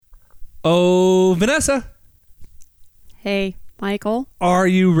Oh, Vanessa. Hey, Michael. Are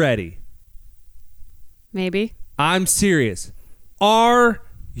you ready? Maybe. I'm serious. Are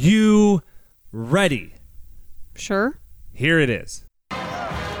you ready? Sure. Here it is.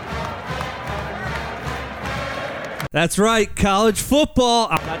 That's right, college football.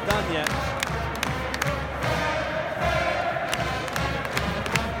 I'm not done yet.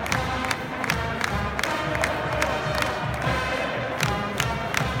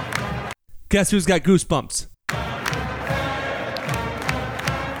 Guess who's got goosebumps?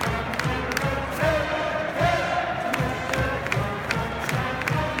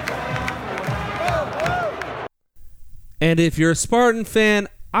 And if you're a Spartan fan,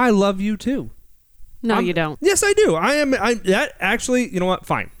 I love you too. No, you don't. Yes, I do. That actually, you know what?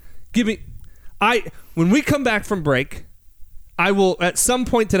 Fine. When we come back from break, I will, at some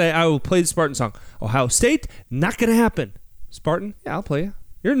point today, I will play the Spartan song. Ohio State, not going to happen. Spartan, yeah, I'll play you.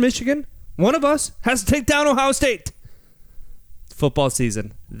 You're in Michigan. One of us has to take down Ohio State. Football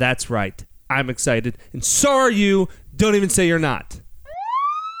season. That's right. I'm excited. And so are you. Don't even say you're not.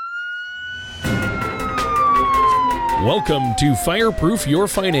 Welcome to Fireproof Your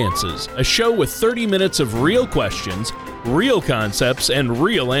Finances, a show with 30 minutes of real questions, real concepts, and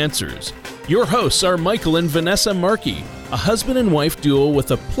real answers. Your hosts are Michael and Vanessa Markey, a husband and wife duo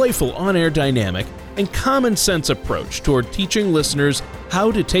with a playful on-air dynamic and common sense approach toward teaching listeners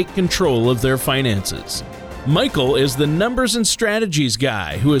how to take control of their finances. Michael is the numbers and strategies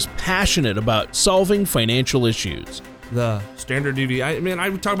guy who is passionate about solving financial issues. The standard deviation. I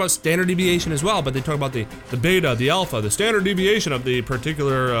would talk about standard deviation as well, but they talk about the beta, the alpha, the standard deviation of the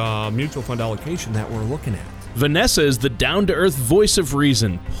particular mutual fund allocation that we're looking at. Vanessa is the down-to-earth voice of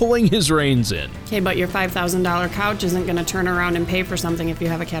reason, pulling his reins in. Okay, but your $5,000 couch isn't going to turn around and pay for something if you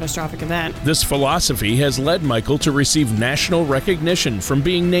have a catastrophic event. This philosophy has led Michael to receive national recognition from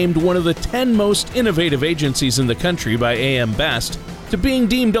being named one of the 10 most innovative agencies in the country by AM Best, to being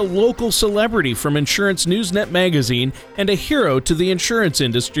deemed a local celebrity from Insurance Newsnet magazine and a hero to the insurance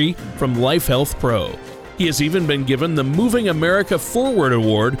industry from Life Health Pro. He has even been given the Moving America Forward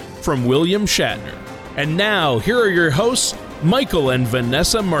Award from William Shatner. And now, here are your hosts, Michael and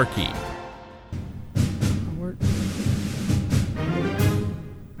Vanessa Markey.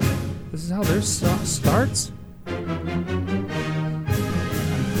 This is how their starts?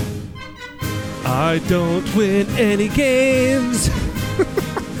 I don't win any games.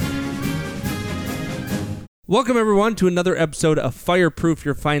 Welcome, everyone, to another episode of Fireproof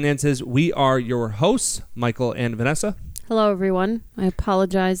Your Finances. We are your hosts, Michael and Vanessa. Hello, everyone. I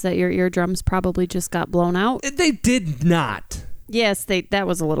apologize that your eardrums probably just got blown out. They did not. Yes, that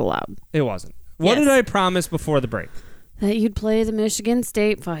was a little loud. It wasn't. What did I promise before the break? That you'd play the Michigan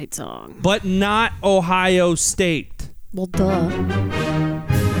State fight song. But not Ohio State. Well, duh.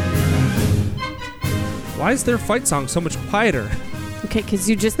 Why is their fight song so much quieter? Okay, because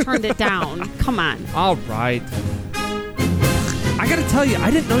you just turned it down. Come on. All right. I got to tell you,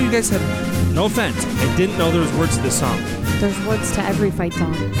 I didn't know you guys had... No offense. I didn't know there was words to this song. There's words to every fight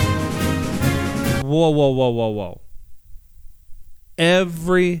song. Whoa.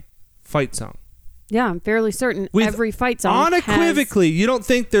 Every fight song. Yeah, I'm fairly certain every fight song unequivocally, you don't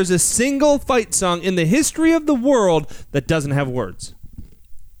think there's a single fight song in the history of the world that doesn't have words?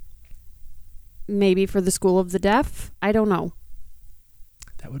 Maybe for the School of the Deaf. I don't know.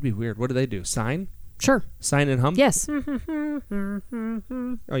 That would be weird. What do they do? Sign? Sure. Sign and hum? Yes. Oh,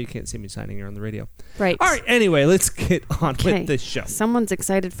 you can't see me signing. You're on the radio. Right. All right. Anyway, let's get on with this show. Someone's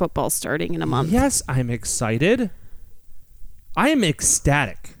excited football starting in a month. Yes, I'm excited. I am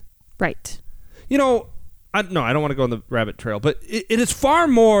ecstatic. Right. You know, I don't want to go on the rabbit trail, but it is far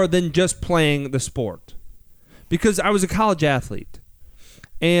more than just playing the sport. Because I was a college athlete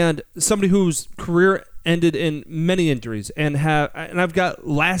and somebody whose career ended in many injuries and I've got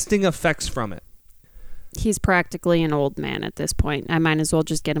lasting effects from it. He's practically an old man at this point. I might as well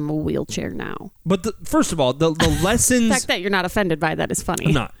just get him a wheelchair now. But first of all, the lessons... The fact that you're not offended by that is funny.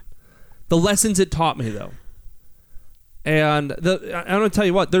 I'm not. The lessons it taught me, though. And I'm going to tell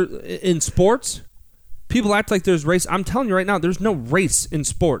you what, in sports, people act like there's race. I'm telling you right now, there's no race in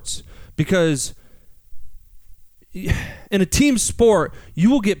sports. Because in a team sport,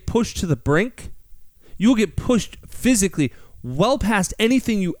 you will get pushed to the brink. You will get pushed physically well past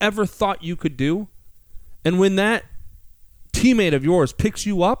anything you ever thought you could do. And when that teammate of yours picks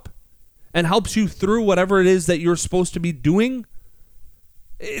you up and helps you through whatever it is that you're supposed to be doing,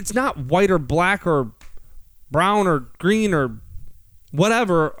 it's not white or black or brown or green or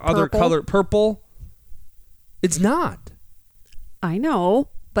whatever other color, purple. It's not. I know,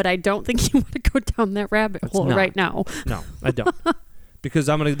 but I don't think you want to go down that rabbit hole right now. No, I don't. because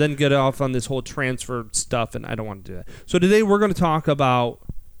I'm going to then get off on this whole transfer stuff, and I don't want to do that. So today we're going to talk about.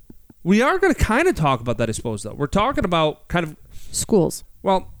 We are going to kind of talk about that, I suppose. Though we're talking about kind of schools.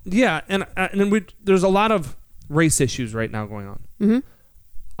 Well, yeah, and there's a lot of race issues right now going on. Mm-hmm.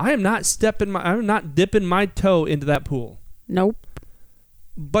 I'm not dipping my toe into that pool. Nope.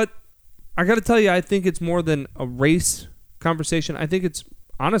 But I got to tell you, I think it's more than a race conversation. I think it's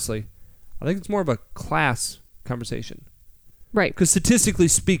more of a class conversation. Right. Because statistically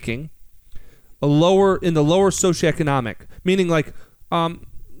speaking, in the lower socioeconomic, meaning like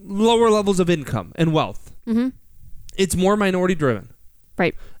lower levels of income and wealth, mm-hmm. it's more minority driven.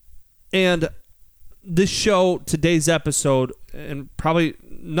 Right. And this show, today's episode, and probably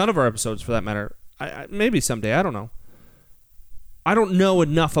none of our episodes for that matter, maybe someday, I don't know. I don't know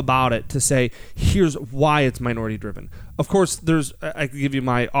enough about it to say, here's why it's minority driven. Of course, I could give you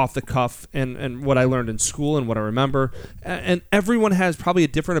my off the cuff and what I learned in school and what I remember. And everyone has probably a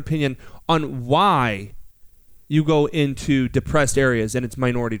different opinion on why you go into depressed areas and it's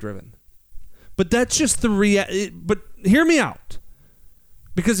minority driven. But that's just but hear me out.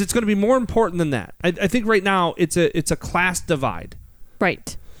 Because it's going to be more important than that. I think right now it's a class divide.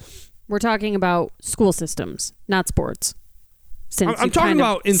 Right. We're talking about school systems, not sports. I'm talking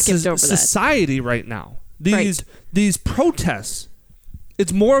about in society right now. These protests,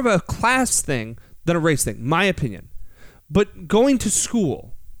 it's more of a class thing than a race thing, my opinion. But going to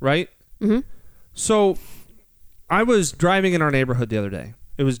school, right? Mm-hmm. So I was driving in our neighborhood the other day.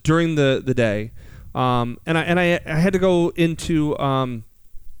 It was during the day, and I had to go into the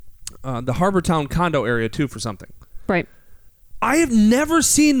Harbortown condo area too for something. Right. I have never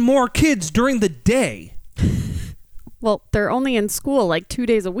seen more kids during the day. Well, they're only in school like 2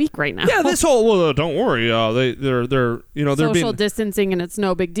 days a week right now. Yeah, this whole don't worry, they're social distancing and it's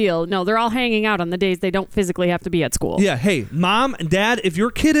no big deal. No, they're all hanging out on the days they don't physically have to be at school. Yeah, hey, mom and dad, if your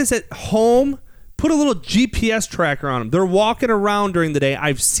kid is at home, put a little GPS tracker on them. They're walking around during the day.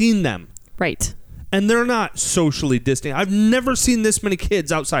 I've seen them. Right. And they're not socially distant. I've never seen this many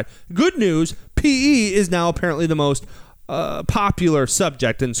kids outside. Good news, PE is now apparently the most popular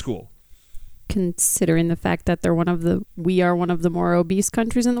subject in school. Considering the fact that we are one of the more obese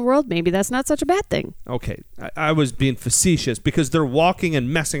countries in the world, maybe that's not such a bad thing. Okay, I was being facetious because they're walking and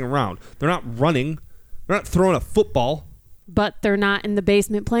messing around. They're not running. They're not throwing a football. But they're not in the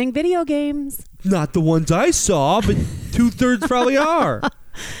basement playing video games. Not the ones I saw, but 2/3 probably are.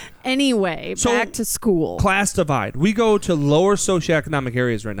 Anyway, so back to school. Class divide. We go to lower socioeconomic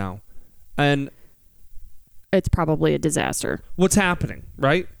areas right now, and it's probably a disaster. What's happening,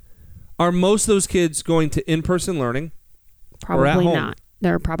 right? Are most of those kids going to in-person learning? Probably or at home? Not.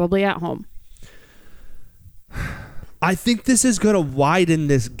 They're probably at home. I think this is going to widen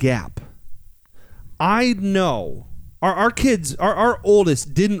this gap. I know our kids, our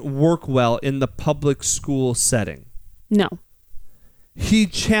oldest didn't work well in the public school setting. No. He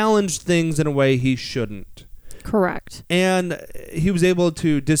challenged things in a way he shouldn't. Correct. And he was able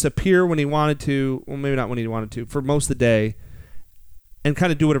to disappear when he wanted to. Well, maybe not when he wanted to, for most of the day. And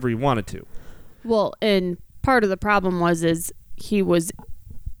kind of do whatever he wanted to. Well, and part of the problem is he was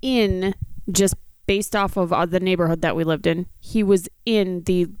in, just based off of the neighborhood that we lived in, he was in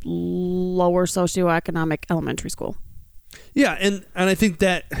the lower socioeconomic elementary school. Yeah, and I think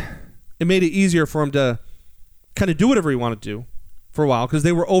that it made it easier for him to kind of do whatever he wanted to do for a while because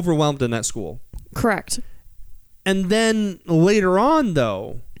they were overwhelmed in that school. Correct. And then later on,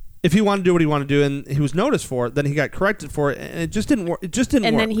 though, if he wanted to do what he wanted to do and he was noticed for it, then he got corrected for it, and it just didn't work.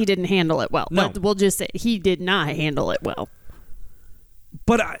 And then he didn't handle it well. No. We'll just say he did not handle it well.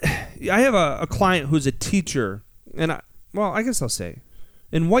 But I have a client who's a teacher, and I guess I'll say,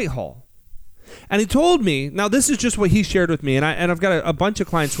 in Whitehall. And he told me, now this is just what he shared with me, and I've got a bunch of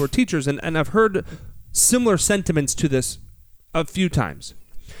clients who are teachers, and I've heard similar sentiments to this a few times.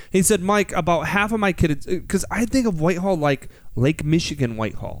 He said, Mike, about half of my kids, because I think of Whitehall like Lake Michigan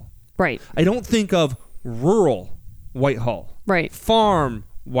Whitehall. Right. I don't think of rural Whitehall. Right. Farm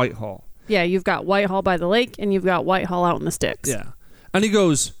Whitehall. Yeah, you've got Whitehall by the lake, and you've got Whitehall out in the sticks. Yeah. And he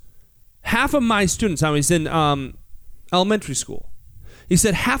goes, half of my students, now he's in elementary school. He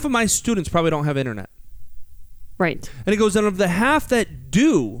said, half of my students probably don't have internet. Right. And he goes, and of the half that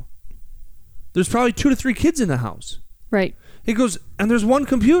do, there's probably 2 to 3 kids in the house. Right. He goes, and there's one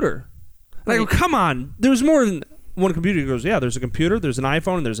computer. And right. I go, come on, there's more than one computer. He goes, yeah, there's a computer, there's an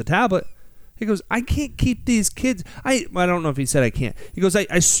iPhone, and there's a tablet. He goes, I can't keep these kids. I don't know if he said I can't. He goes,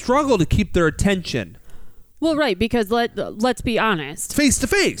 I struggle to keep their attention. Well, right, because let's be honest. Face to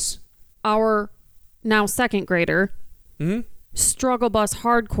face. Our now second grader struggle bus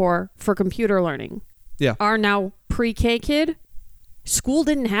hardcore for computer learning. Yeah. Our now pre-K kid School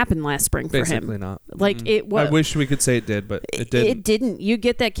didn't happen last spring for Basically him. not. Like it was. I wish we could say it did, but it didn't. It didn't. You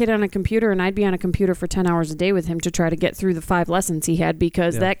get that kid on a computer, and I'd be on a computer for 10 hours a day with him to try to get through the 5 lessons he had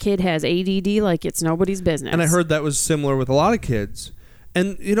because that kid has ADD like it's nobody's business. And I heard that was similar with a lot of kids.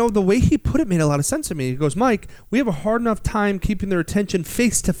 And, the way he put it made a lot of sense to me. He goes, Mike, we have a hard enough time keeping their attention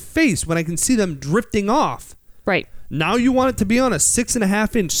face to face when I can see them drifting off. Right. Now you want it to be on a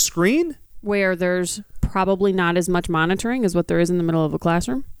 6.5-inch screen? Where there's probably not as much monitoring as what there is in the middle of a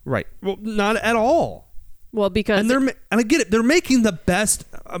classroom. Right. Well, not at all. Well, because... And I get it. They're making the best...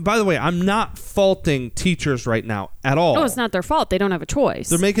 by the way, I'm not faulting teachers right now at all. No, it's not their fault. They don't have a choice.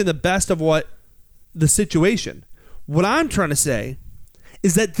 They're making the best of the situation. What I'm trying to say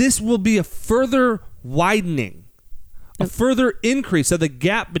is that this will be a further widening, a further increase of the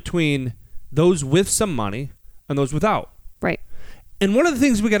gap between those with some money and those without. Right. And one of the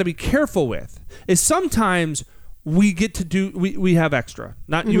things we got to be careful with is sometimes we get to do, we have extra.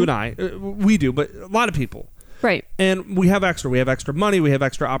 Not you and I. We do, but a lot of people. Right. And we have extra. We have extra money. We have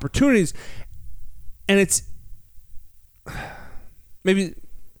extra opportunities. And it's maybe,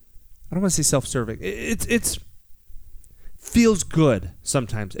 I don't want to say self-serving. It's feels good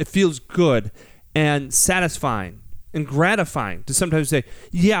sometimes. It feels good and satisfying and gratifying to sometimes say,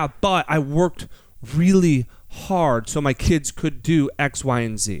 yeah, but I worked really hard so my kids could do X, Y,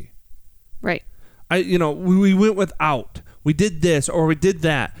 and Z. Right. We went without. We did this or we did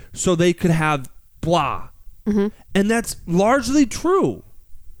that so they could have blah. Mm-hmm. And that's largely true.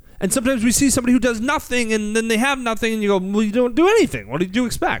 And sometimes we see somebody who does nothing and then they have nothing and you go, well, you don't do anything. What did you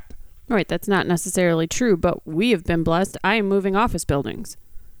expect? Right. That's not necessarily true, but we have been blessed. I am moving office buildings.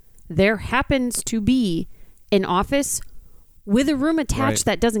 There happens to be an office with a room attached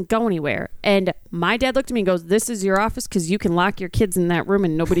that doesn't go anywhere. And my dad looked at me and goes, this is your office because you can lock your kids in that room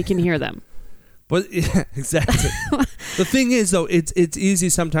and nobody can hear them. But yeah, exactly. The thing is, though, it's easy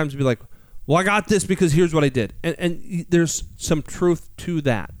sometimes to be like, well, I got this because here's what I did. And there's some truth to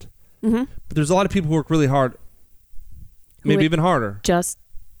that. Mm-hmm. But there's a lot of people who work really hard, maybe even harder.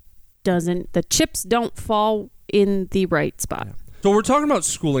 The chips don't fall in the right spot. Yeah. So we're talking about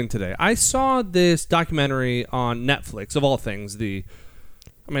schooling today. I saw this documentary on Netflix, of all things.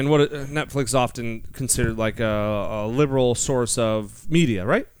 Netflix is often considered like a liberal source of media,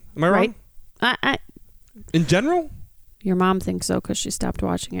 right? Am I wrong? In general? Your mom thinks so because she stopped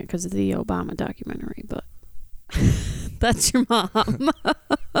watching it because of the Obama documentary, but that's your mom.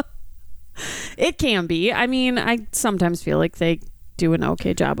 It can be. I mean, I sometimes feel like they do an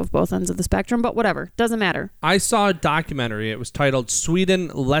okay job of both ends of the spectrum, but whatever. Doesn't matter. I saw a documentary. It was titled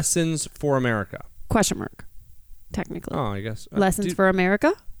Sweden Lessons for America. Question mark. Technically. Oh, I guess. Lessons for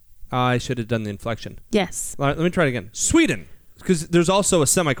America? I should have done the inflection. Yes. Let me try it again. Sweden. Because there's also a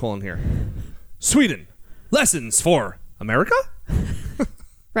semicolon here. Sweden. Lessons for America?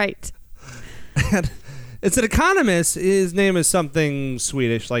 Right. And it's an economist. His name is something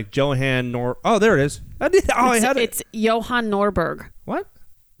Swedish, like Johan Oh, there it is. It's Johan Norberg. What?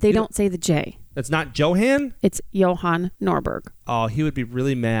 They don't say the J. It's not Johan? It's Johan Norberg. Oh, he would be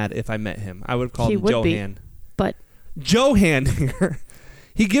really mad if I met him. I would call him Johan. But Johan here.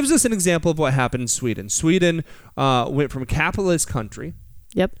 He gives us an example of what happened in Sweden. Sweden went from a capitalist country.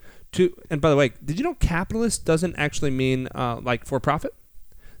 Yep. And by the way, did you know capitalist doesn't actually mean like for profit?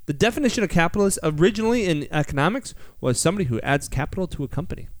 The definition of capitalist originally in economics was somebody who adds capital to a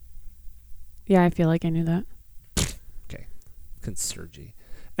company. Yeah, I feel like I knew that. Okay. Consurgi.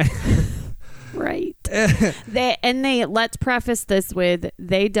 Right. Let's preface this with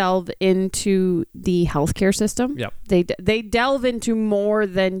they delve into the healthcare system. Yep. They delve into more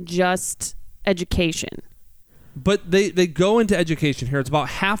than just education. But they go into education here. It's about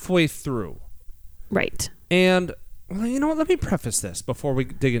halfway through. Right. And, well, you know what? Let me preface this before we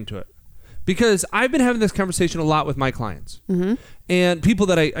dig into it. Because I've been having this conversation a lot with my clients and people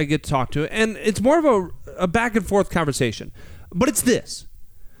that I get to talk to. And it's more of a back and forth conversation. But it's this.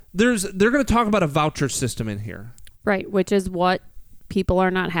 They're going to talk about a voucher system in here. Right, which is what people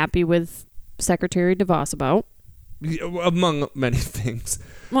are not happy with Secretary DeVos about. Among many things.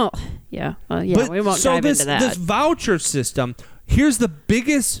 Well, yeah. We won't dive into that. This voucher system, here's the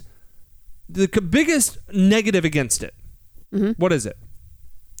biggest negative against it. Mm-hmm. What is it?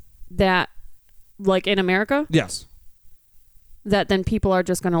 That, like in America? Yes. That then people are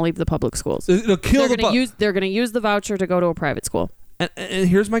just going to leave the public schools. It'll kill They're going to use the voucher to go to a private school. And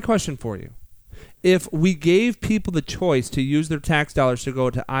here's my question for you. If we gave people the choice to use their tax dollars to go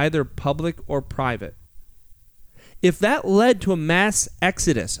to either public or private, if that led to a mass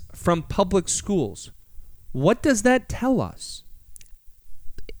exodus from public schools, what does that tell us?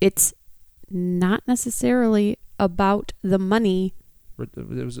 It's not necessarily about the money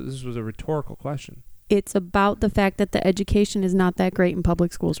This was a rhetorical question. It's about the fact that the education is not that great in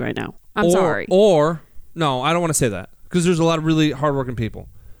public schools right now. I'm sorry. Or no, I don't want to say that because there's a lot of really hardworking people.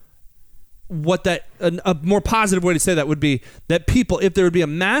 A more positive way to say that would be that people, if there would be a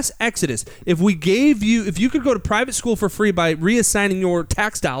mass exodus, if you could go to private school for free by reassigning your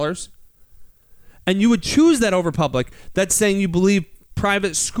tax dollars, and you would choose that over public, that's saying you believe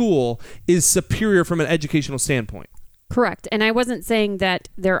private school is superior from an educational standpoint. Correct. And I wasn't saying that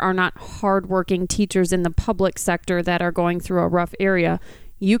there are not hardworking teachers in the public sector that are going through a rough area.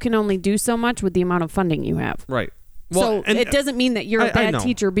 You can only do so much with the amount of funding you have. Right. Well, so it doesn't mean that you're a bad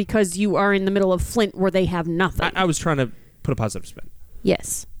teacher because you are in the middle of Flint where they have nothing. I was trying to put a positive spin.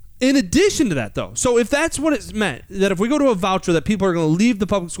 Yes. In addition to that, though, so if that's what it's meant, that if we go to a voucher that people are going to leave the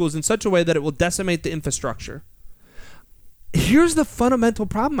public schools in such a way that it will decimate the infrastructure, here's the fundamental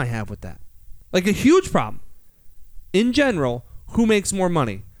problem I have with that. Like a huge problem. In general, who makes more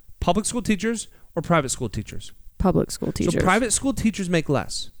money? Public school teachers or private school teachers? Public school teachers. So private school teachers make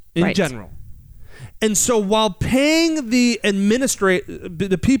less in general. And so while paying the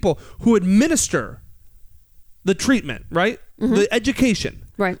people who administer the treatment, right? Mm-hmm. The education.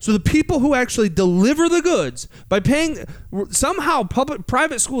 Right. So the people who actually deliver the goods, by paying, somehow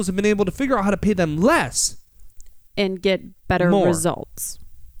private schools have been able to figure out how to pay them less. And get better results.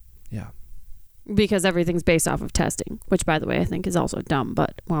 Yeah. Because everything's based off of testing, which, by the way, I think is also dumb,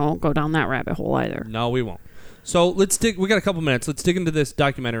 but we won't go down that rabbit hole either. No, we won't. So we got a couple minutes. Let's dig into this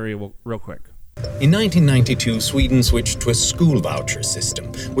documentary real quick. In 1992, Sweden switched to a school voucher system,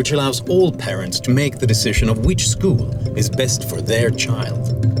 which allows all parents to make the decision of which school is best for their child.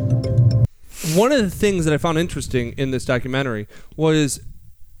 One of the things that I found interesting in this documentary was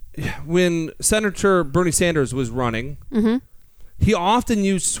when Senator Bernie Sanders was running, mm-hmm. he often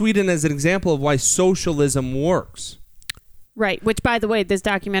used Sweden as an example of why socialism works. Right, which, by the way, this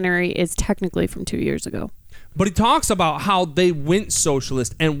documentary is technically from 2 years ago. But he talks about how they went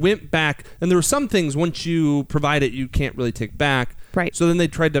socialist and went back, and there were some things, once you provide it, you can't really take back. Right. So then they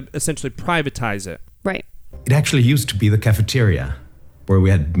tried to essentially privatize it. Right. It actually used to be the cafeteria, where we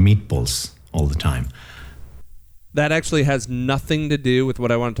had meatballs all the time. That actually has nothing to do with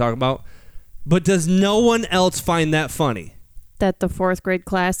what I want to talk about. But does no one else find that funny? That the fourth grade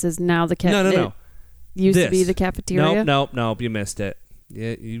class is now the cafeteria? No. Used to be the cafeteria? Nope. You missed it.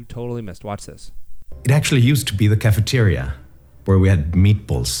 Yeah, you totally missed. Watch this. It actually used to be the cafeteria, where we had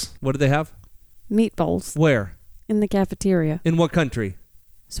meatballs. What did they have? Meatballs. Where? In the cafeteria. In what country?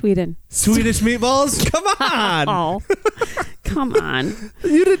 Sweden. Swedish meatballs? Come on! Oh, come on.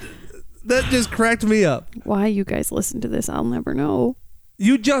 That just cracked me up. Why you guys listen to this, I'll never know.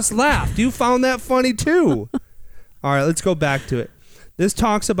 You just laughed. You found that funny too. All right, let's go back to it. This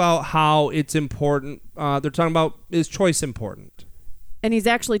talks about how it's important. They're talking about, is choice important? And he's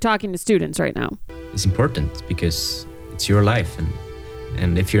actually talking to students right now. It's important because it's your life.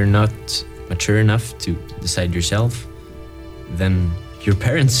 And if you're not mature enough to decide yourself, then your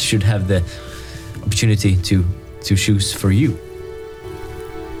parents should have the opportunity to choose for you.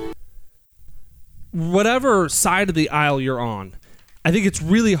 Whatever side of the aisle you're on, I think it's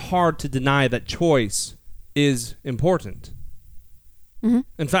really hard to deny that choice is important. Mm-hmm.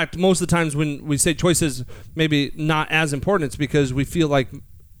 In fact, most of the times when we say choice is maybe not as important, it's because we feel like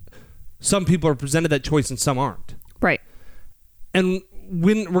some people are presented that choice and some aren't. Right. And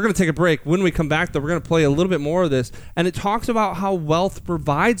when we're going to take a break, when we come back, though, we're going to play a little bit more of this, and it talks about how wealth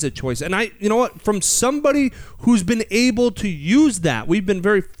provides a choice. And you know what? From somebody who's been able to use that, we've been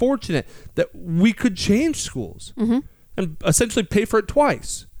very fortunate that we could change schools mm-hmm. and essentially pay for it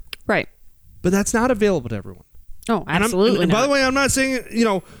twice. Right. But that's not available to everyone. Oh, absolutely. And by the way, I'm not saying,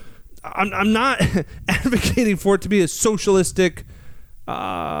 I'm not advocating for it to be a socialistic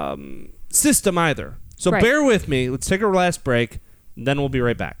system either. So Bear with me. Let's take our last break, and then we'll be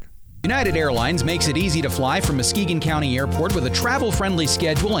right back. United Airlines makes it easy to fly from Muskegon County Airport with a travel-friendly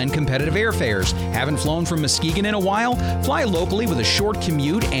schedule and competitive airfares. Haven't flown from Muskegon in a while? Fly locally with a short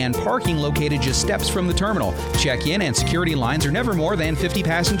commute and parking located just steps from the terminal. Check-in and security lines are never more than 50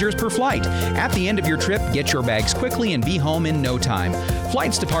 passengers per flight. At the end of your trip, get your bags quickly and be home in no time.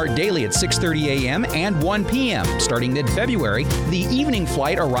 Flights depart daily at 6:30 a.m. and 1 p.m. Starting mid-February, the evening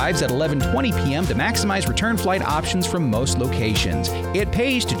flight arrives at 11:20 p.m. to maximize return flight options from most locations. It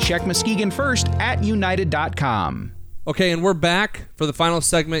pays to check Muskegon first at united.com. Okay, and we're back for the final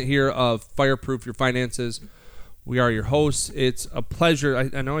segment here of Fireproof Your Finances. We are your hosts. It's a pleasure.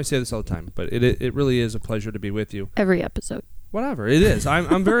 I know I say this all the time, but it really is a pleasure to be with you. Every episode. Whatever, it is.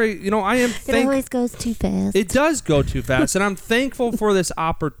 I'm very, I am thankful. It always goes too fast. It does go too fast, and I'm thankful for this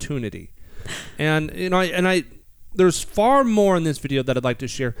opportunity. And, there's far more in this video that I'd like to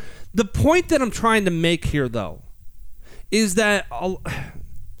share. The point that I'm trying to make here, though, is that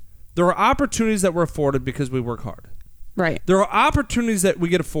there are opportunities that we're afforded because we work hard. Right. There are opportunities that we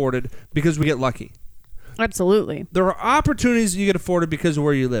get afforded because we get lucky. Absolutely. There are opportunities you get afforded because of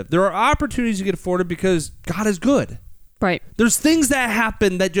where you live. There are opportunities you get afforded because God is good. Right. There's things that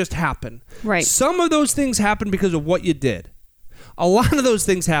happen that just happen. Right. Some of those things happen because of what you did. A lot of those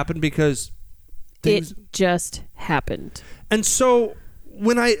things happen because things... It just happened. And so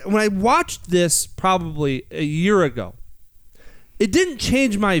when I watched this probably a year ago, it didn't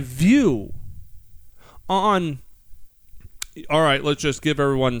change my view on, all right, let's just give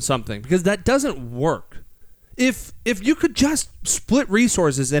everyone something, because that doesn't work. If you could just split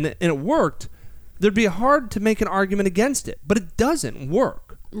resources and it worked, there'd be hard to make an argument against it. But it doesn't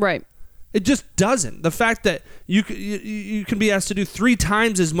work. Right. It just doesn't. The fact that you can be asked to do 3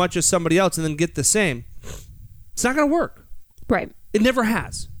 times as much as somebody else and then get the same, it's not going to work. Right. It never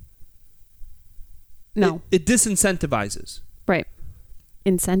has. No. It disincentivizes. Right.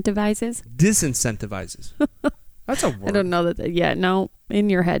 Incentivizes? Disincentivizes. That's a word. I don't know that. Yeah, no. In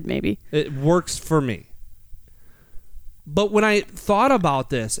your head, maybe. It works for me. But when I thought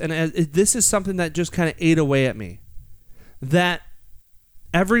about this, and this is something that just kind of ate away at me, that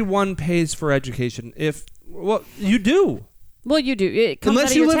everyone pays for education. Well, you do. Well, you do. It comes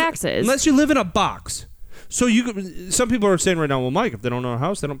out of your taxes. Unless you live in a box. So some people are saying right now, well, Mike, if they don't own a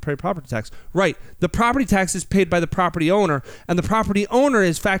house, they don't pay property tax. Right. The property tax is paid by the property owner, and the property owner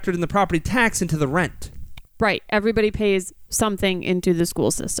is factored in the property tax into the rent. Right. Everybody pays something into the school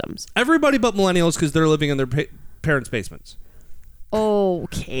systems. Everybody but millennials, because they're living in their parents' basements.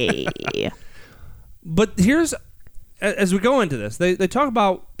 Okay. But here's, as we go into this, they talk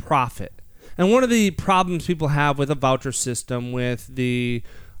about profit. And one of the problems people have with a voucher system, with the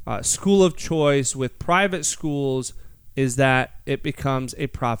school of choice, with private schools, is that it becomes a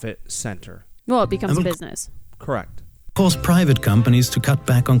profit center. Well, it becomes a business. Correct. Cause private companies to cut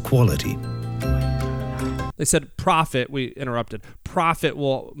back on quality. They said profit, we interrupted. Profit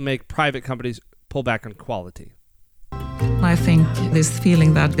will make private companies pull back on quality. I think this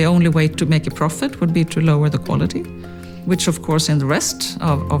feeling that the only way to make a profit would be to lower the quality, which of course in the rest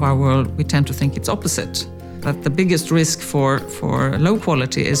of our world we tend to think it's opposite. That the biggest risk for low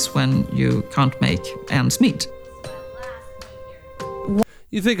quality is when you can't make ends meet.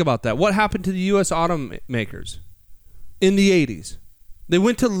 You think about that. What happened to the U.S. automakers in the 80s? They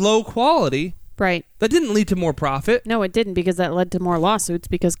went to low quality. Right. That didn't lead to more profit. No, it didn't, because that led to more lawsuits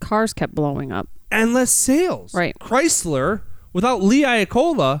because cars kept blowing up. And less sales. Right. Chrysler, without Lee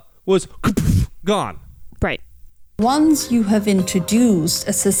Iacocca, was gone. Right. Once you have introduced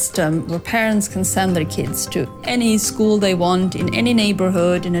a system where parents can send their kids to any school they want, in any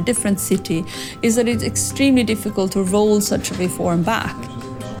neighborhood, in a different city, is that it's extremely difficult to roll such a reform back.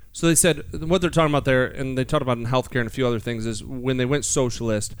 So they said, what they're talking about there, and they talked about in healthcare and a few other things, is when they went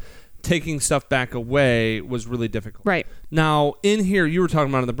socialist, taking stuff back away was really difficult. Right. Now, in here, you were talking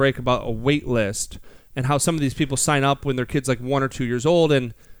about in the break about a wait list and how some of these people sign up when their kid's like 1 or 2 years old,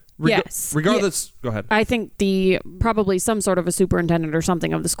 and yes. regardless, go ahead. I think probably some sort of a superintendent or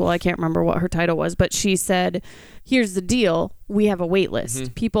something of the school, I can't remember what her title was, but she said, here's the deal, we have a wait list.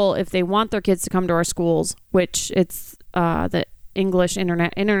 Mm-hmm. People, if they want their kids to come to our schools, which it's the English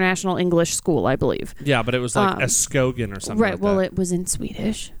International English School, I believe. Yeah, but it was like Eskogen or something. Right. Like well, that. It was in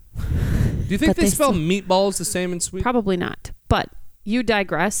Swedish. Do you think they spell meatballs the same in Sweden? Probably not. But you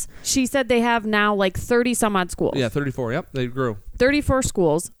digress. She said they have now like 30 some odd schools. Yeah, 34. Yep, they grew. 34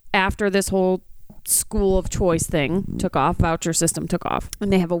 schools after this whole school of choice thing took off, voucher system took off,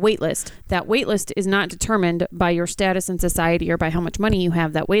 and they have a wait list. That wait list is not determined by your status in society or by how much money you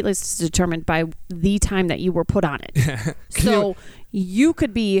have. That wait list is determined by the time that you were put on it. So you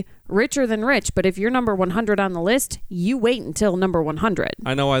could be richer than rich, but if you're number 100 on the list, you wait until number 100.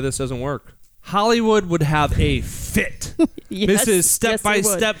 I know why this doesn't work. Hollywood would have a fit. Yes, Mrs.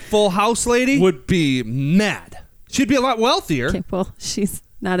 Step-by-Step Full House Lady would be mad. She'd be a lot wealthier. Okay, well, she's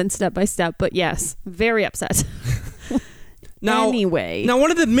not in Step by Step, but yes, very upset. Anyway. Now, one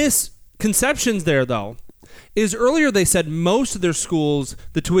of the misconceptions there, though, is earlier they said most of their schools,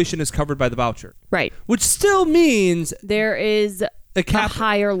 the tuition is covered by the voucher. Right. Which still means there is a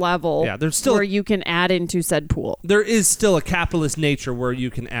higher level there's still where you can add into said pool. There is still a capitalist nature where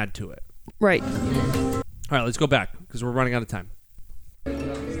you can add to it. Right. All right, let's go back because we're running out of time.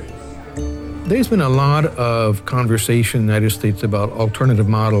 There's been a lot of conversation in the United States about alternative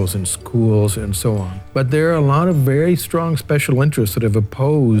models in schools and so on. But there are a lot of very strong special interests that have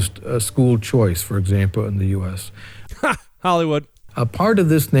opposed school choice, for example, in the U.S. Hollywood. A part of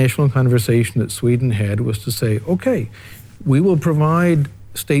this national conversation that Sweden had was to say, okay, we will provide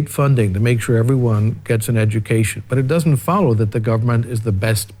state funding to make sure everyone gets an education, but it doesn't follow that the government is the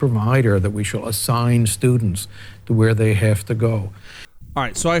best provider, that we shall assign students to where they have to go. All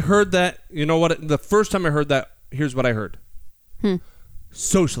right, so I heard that. You know what? The first time I heard that, here's what I heard.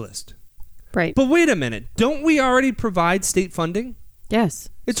 Socialist. Right. But wait a minute. Don't we already provide state funding? Yes.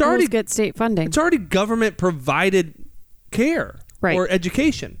 It's Schools already get state funding. It's already government provided care or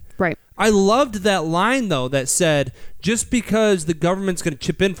education. Right. I loved that line, though, that said, just because the government's going to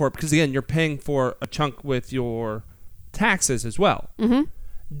chip in for it, because, again, you're paying for a chunk with your taxes as well,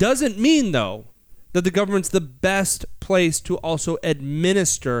 doesn't mean, though, that the government's the best place to also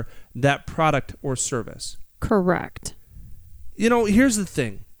administer that product or service. Correct. You know, here's the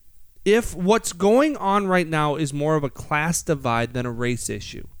thing. If what's going on right now is more of a class divide than a race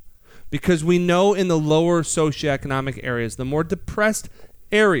issue, because we know in the lower socioeconomic areas, the more depressed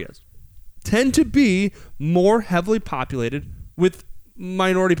areas tend to be more heavily populated with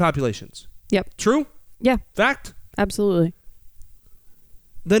minority populations. Yep. True? Yeah. Fact? Absolutely.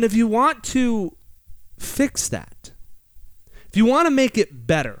 Then if you want to fix that, if you want to make it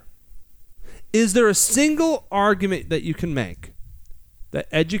better, is there a single argument that you can make that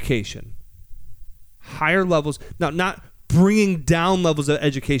education, higher levels, now not bringing down levels of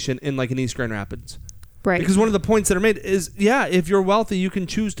education in like in East Grand Rapids, right? Because one of the points that are made is, yeah, if you're wealthy, you can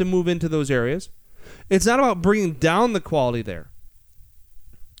choose to move into those areas. It's not about bringing down the quality there.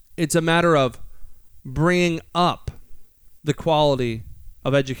 It's a matter of bringing up the quality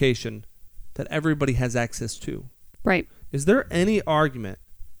of education that everybody has access to. Right. Is there any argument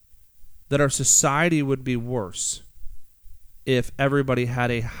that our society would be worse if everybody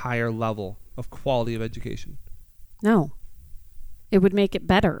had a higher level of quality of education? No. It would make it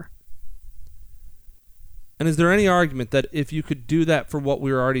better. And is there any argument that if you could do that for what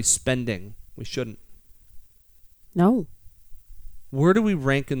we were already spending, we shouldn't? No. Where do we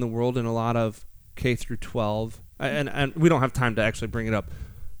rank in the world in a lot of K through 12? And we don't have time to actually bring it up.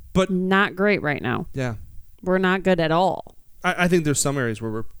 But not great right now. Yeah. We're not good at all. I think there's some areas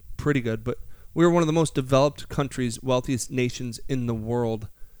where we're pretty good, but we're one of the most developed countries, wealthiest nations in the world.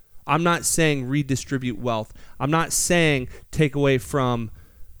 I'm not saying redistribute wealth. I'm not saying take away from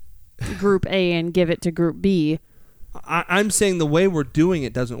Group A and give it to Group B. I'm saying the way we're doing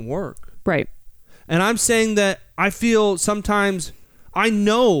it doesn't work. Right. And I'm saying that I feel sometimes, I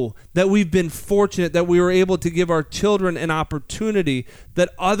know that we've been fortunate that we were able to give our children an opportunity that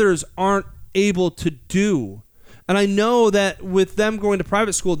others aren't able to do. And I know that with them going to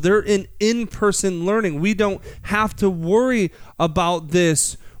private school, they're in-person learning. We don't have to worry about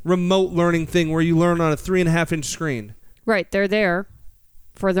this remote learning thing where you learn on a 3.5-inch screen. Right. They're there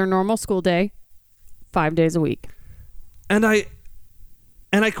for their normal school day, 5 days a week. And I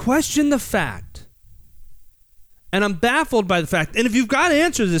question the fact, and I'm baffled by the fact, and if you've got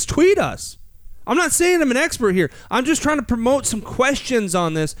answers to this, tweet us. I'm not saying I'm an expert here. I'm just trying to promote some questions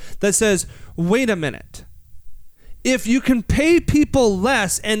on this that says, wait a minute. If you can pay people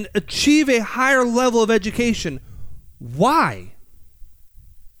less and achieve a higher level of education, why?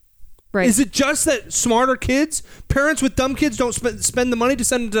 Right. Is it just that smarter kids, parents with dumb kids don't spend the money to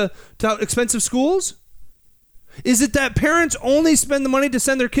send them to expensive schools? Is it that parents only spend the money to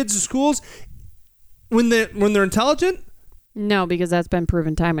send their kids to schools when they're intelligent? No, because that's been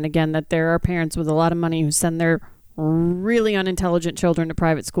proven time and again that there are parents with a lot of money who send their really unintelligent children to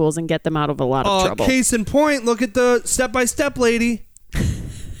private schools and get them out of a lot of trouble. Case in point, look at the Step-by-Step lady.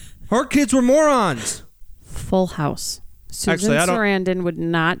 Her kids were morons. Full House. Susan Sarandon would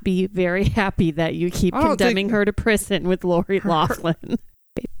not be very happy that you keep condemning her to prison with Lori Loughlin.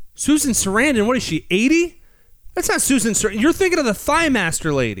 Susan Sarandon, what is she, 80? That's not Susan Sarandon. You're thinking of the Thigh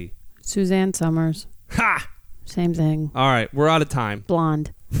Master lady. Suzanne Summers. Ha! Same thing. All right, we're out of time.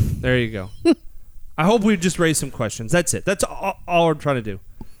 Blonde. There you go. I hope we just raised some questions. That's it. That's all we're trying to do.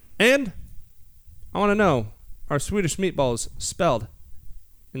 And I want to know, are Swedish meatballs spelled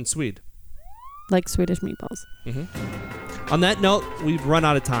in Swede? Like Swedish meatballs. Mm-hmm. On that note, we've run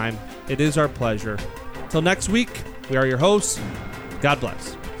out of time. It is our pleasure. Till next week, we are your hosts. God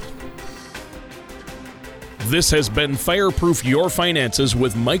bless. This has been Fireproof Your Finances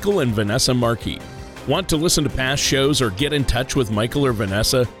with Michael and Vanessa Markey. Want to listen to past shows or get in touch with Michael or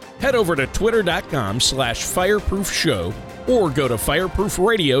Vanessa? Head over to twitter.com/fireproofshow or go to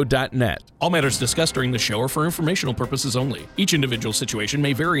fireproofradio.net. All matters discussed during the show are for informational purposes only. Each individual situation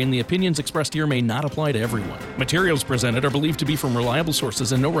may vary, and the opinions expressed here may not apply to everyone. Materials presented are believed to be from reliable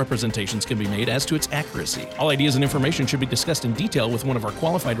sources, and no representations can be made as to its accuracy. All ideas and information should be discussed in detail with one of our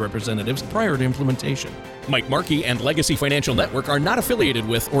qualified representatives prior to implementation. Mike Markey and Legacy Financial Network are not affiliated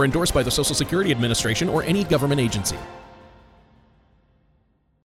with or endorsed by the Social Security Administration or any government agency.